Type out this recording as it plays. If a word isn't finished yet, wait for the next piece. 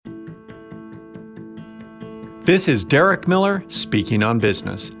This is Derek Miller speaking on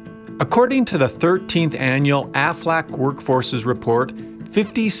business. According to the 13th annual AFLAC Workforces Report,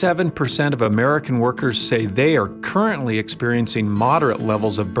 57% of American workers say they are currently experiencing moderate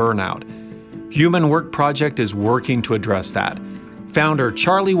levels of burnout. Human Work Project is working to address that. Founder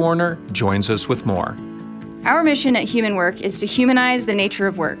Charlie Warner joins us with more. Our mission at Human Work is to humanize the nature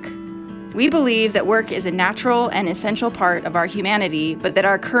of work. We believe that work is a natural and essential part of our humanity, but that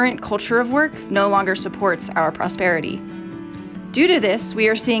our current culture of work no longer supports our prosperity. Due to this, we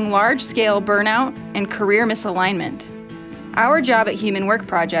are seeing large-scale burnout and career misalignment. Our job at Human Work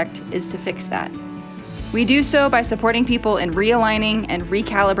Project is to fix that. We do so by supporting people in realigning and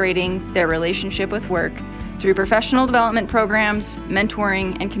recalibrating their relationship with work through professional development programs,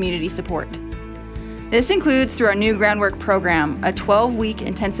 mentoring, and community support. This includes through our new Groundwork program, a 12-week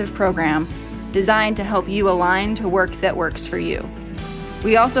intensive program designed to help you align to work that works for you.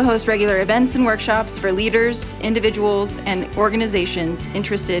 We also host regular events and workshops for leaders, individuals, and organizations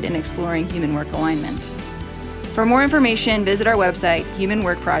interested in exploring human work alignment. For more information, visit our website,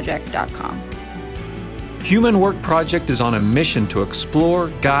 humanworkproject.com. Human Work Project is on a mission to explore,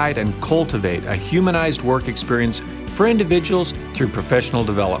 guide, and cultivate a humanized work experience for individuals through professional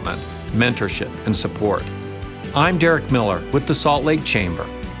development, mentorship, and support. I'm Derek Miller with the Salt Lake Chamber,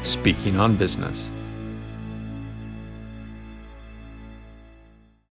 speaking on business.